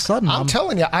now. All of a sudden, I'm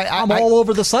telling you, I'm all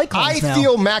over the Cyclones now. I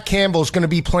feel Matt Campbell's going to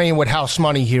be playing with house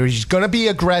money here. He's going to be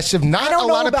aggressive. I don't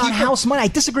know about house money. I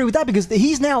disagree with that because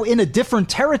he's now in a different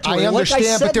territory. I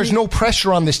understand, but there's no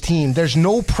pressure on this team. There's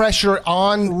no pressure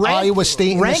on Iowa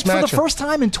State in this matchup. Ranked for the first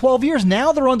time in 12 years.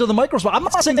 Now they're under the microscope. I'm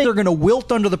not saying they're going to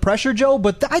wilt under the pressure, Joe,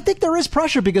 but I think there is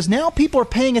pressure because now people are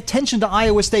paying attention to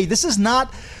Iowa State. This is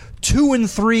not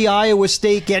 2-3 Iowa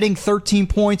State getting 13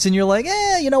 points, and you're like,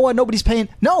 you know what? Nobody's paying.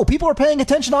 No, people are paying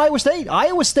attention to Iowa State.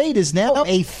 Iowa State is now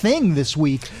a thing this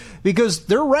week because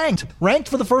they're ranked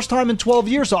for the first time in 12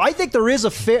 years. So I think there is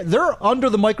they're under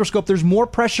the microscope. There's more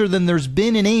pressure than there's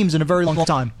been in Ames in a very long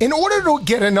time. In order to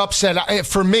get an upset,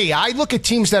 for me, I look at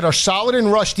teams that are solid in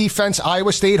rush defense.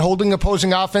 Iowa State holding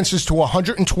opposing offenses to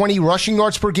 120 rushing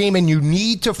yards per game, and you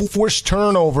need to force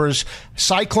turnovers.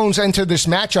 Cyclones enter this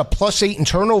matchup +8 in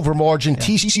turnover margin,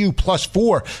 TCU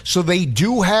 +4. So they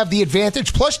do have the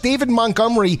advantage. Plus, David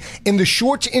Montgomery in the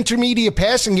short to intermediate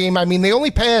passing game, I mean, they only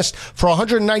passed for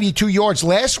 192 yards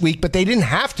last week, but they didn't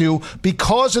have to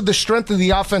because of the strength of the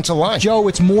offensive line. Joe,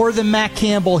 it's more than Matt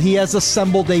Campbell. He has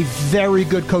assembled a very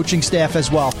good coaching staff as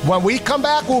well. When we come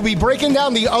back, we'll be breaking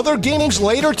down the other games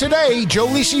later today. Joe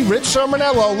Lisi, Rich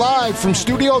Sermonello, live from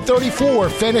Studio 34,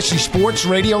 Fantasy Sports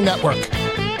Radio Network.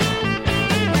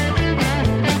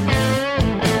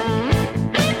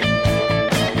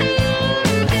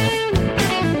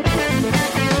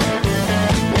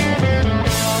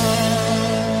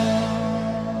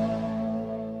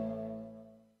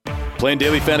 Playing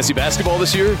daily fantasy basketball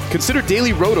this year? Consider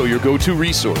Daily Roto your go-to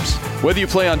resource. Whether you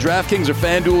play on DraftKings or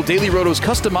FanDuel, Daily Roto's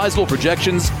customizable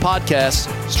projections, podcasts,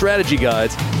 strategy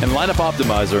guides, and lineup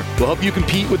optimizer will help you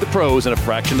compete with the pros in a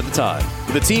fraction of the time.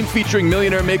 With a team featuring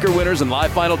millionaire maker winners and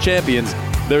live final champions,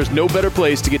 there's no better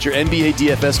place to get your NBA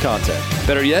DFS content.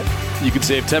 Better yet, you can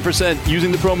save 10%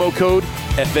 using the promo code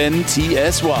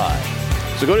FNTSY.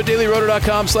 So go to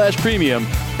dailyroto.com/premium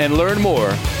and learn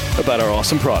more about our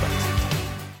awesome product.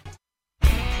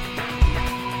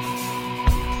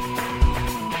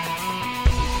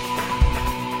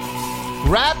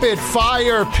 Rapid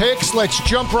fire picks. Let's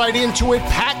jump right into it.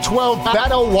 Pac-12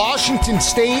 battle, Washington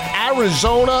State,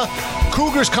 Arizona.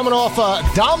 Cougars coming off a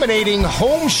dominating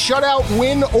home shutout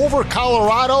win over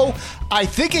Colorado. I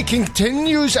think it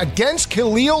continues against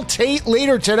Khalil Tate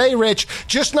later today, Rich.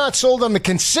 Just not sold on the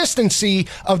consistency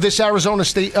of this Arizona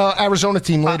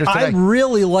team later today. I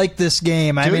really like this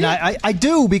game. I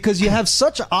do because you have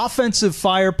such offensive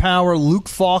firepower. Luke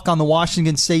Falk on the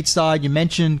Washington State side. You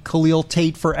mentioned Khalil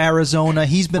Tate for Arizona.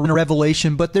 He's been a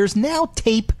revelation, but there's now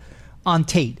tape on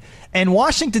Tate. And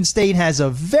Washington State has a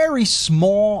very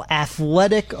small,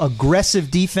 athletic,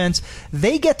 aggressive defense.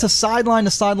 They get to sideline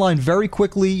very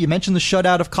quickly. You mentioned the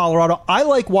shutout of Colorado. I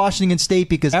like Washington State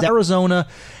because Arizona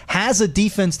has a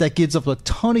defense that gives up a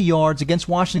ton of yards against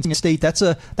Washington State. That's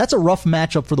a rough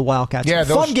matchup for the Wildcats. Yeah,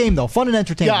 fun game, though. Fun and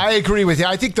entertaining. Yeah, I agree with you.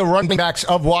 I think the running backs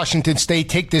of Washington State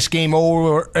take this game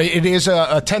over. It is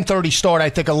a 10:30 start, I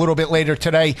think, a little bit later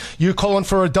today. You're calling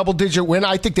for a double-digit win.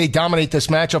 I think they dominate this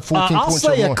matchup 14 points or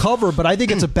more. I'll say a cover, but I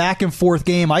think it's a back-and-forth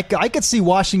game. I could see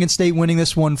Washington State winning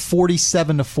this one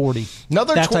 47-40.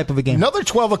 Type of a game. Another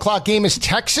 12 o'clock game is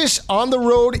Texas on the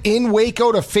road in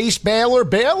Waco to face Baylor.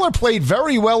 Baylor played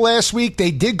very well last week.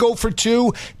 They did go for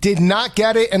 2, did not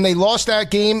get it, and they lost that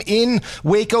game in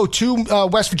Waco to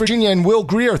West Virginia and Will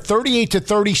Greer,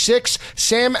 38-36.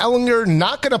 Sam Ehlinger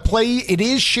not going to play. It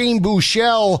is Shane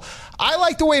Buechele. I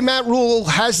like the way Matt Rule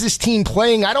has this team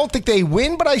playing. I don't think they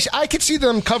win, but I could see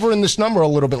them covering this number a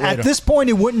little bit later. At this point,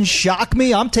 it wouldn't shock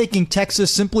me. I'm taking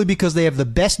Texas simply because they have the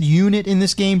best unit in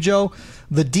this game, Joe.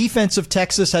 The defense of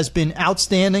Texas has been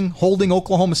outstanding, holding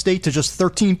Oklahoma State to just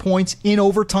 13 points in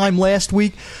overtime last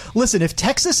week. Listen, if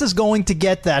Texas is going to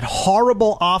get that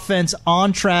horrible offense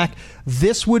on track,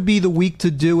 this would be the week to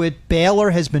do it.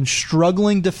 Baylor has been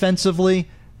struggling defensively,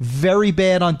 very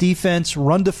bad on defense,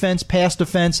 run defense, pass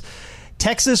defense.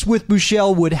 Texas with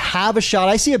Buechele would have a shot.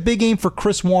 I see a big game for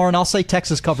Chris Warren. I'll say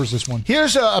Texas covers this one.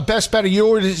 Here's a best bet of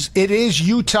yours. It is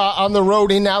Utah on the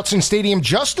road in Autzen Stadium.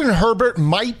 Justin Herbert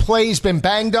might play. He's been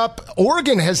banged up.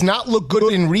 Oregon has not looked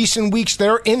good in recent weeks.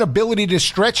 Their inability to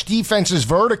stretch defenses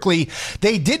vertically.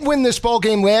 They did win this ball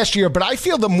game last year, but I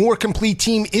feel the more complete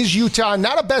team is Utah.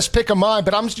 Not a best pick of mine,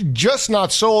 but I'm just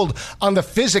not sold on the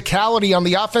physicality on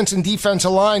the offense and defensive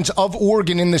lines of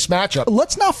Oregon in this matchup.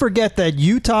 Let's not forget that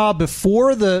Utah, before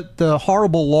before the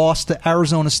horrible loss to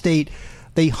Arizona State,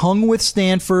 they hung with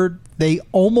Stanford. They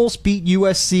almost beat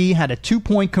USC, had a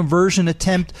 2-point conversion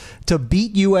attempt to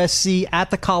beat USC at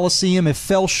the Coliseum. It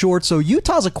fell short. So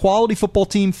Utah's a quality football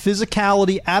team,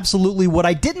 physicality, absolutely. What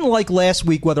I didn't like last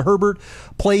week, whether Herbert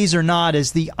plays or not,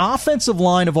 is the offensive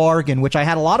line of Oregon, which I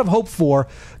had a lot of hope for,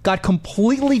 got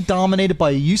completely dominated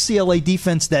by a UCLA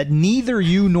defense that neither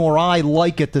you nor I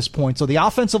like at this point. So the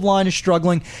offensive line is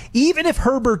struggling. Even if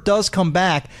Herbert does come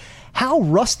back, how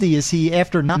rusty is he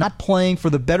after not playing for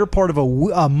the better part of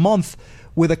a month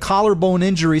with a collarbone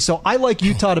injury? So I like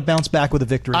Utah to bounce back with a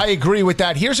victory. I agree with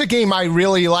that. Here's a game I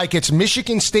really like. It's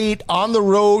Michigan State on the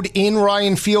road in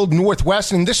Ryan Field,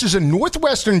 Northwestern. This is a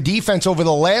Northwestern defense over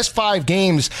the last 5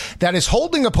 games that is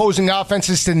holding opposing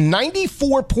offenses to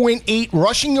 94.8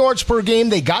 rushing yards per game.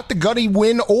 They got the gutty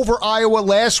win over Iowa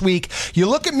last week. You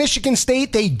look at Michigan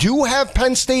State, they do have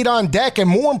Penn State on deck, and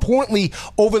more importantly,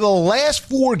 over the last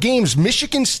 4 games,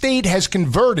 Michigan State has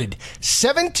converted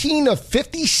 17 of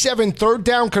 57 third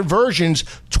down conversions,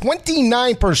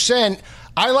 29%.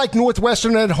 I like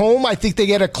Northwestern at home. I think they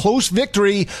get a close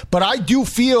victory, but I do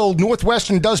feel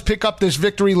Northwestern does pick up this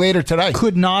victory later today.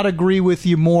 Could not agree with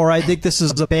you more. I think this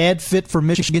is a bad fit for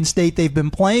Michigan State. They've been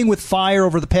playing with fire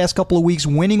over the past couple of weeks,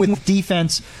 winning with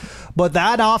defense, but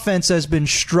that offense has been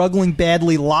struggling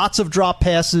badly. Lots of drop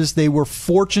passes. They were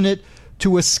fortunate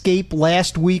to escape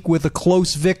last week with a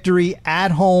close victory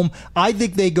at home. I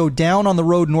think they go down on the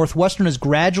road. Northwestern has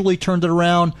gradually turned it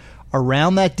around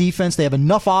that defense. They have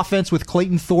enough offense with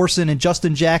Clayton Thorson and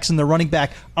Justin Jackson, the running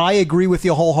back. I agree with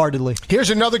you wholeheartedly. Here's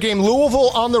another game.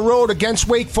 Louisville on the road against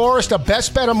Wake Forest. A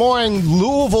best bet of mine.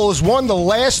 Louisville has won the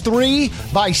last 3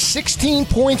 by 16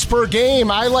 points per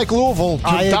game. I like Louisville to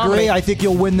I dominate. agree. I think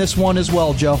you'll win this one as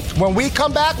well, Joe. When we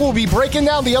come back, we'll be breaking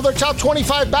down the other top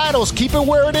 25 battles. Keep it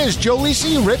where it is. Joe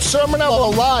Lisi, Rich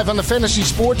Sermonello, live on the Fantasy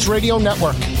Sports Radio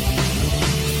Network.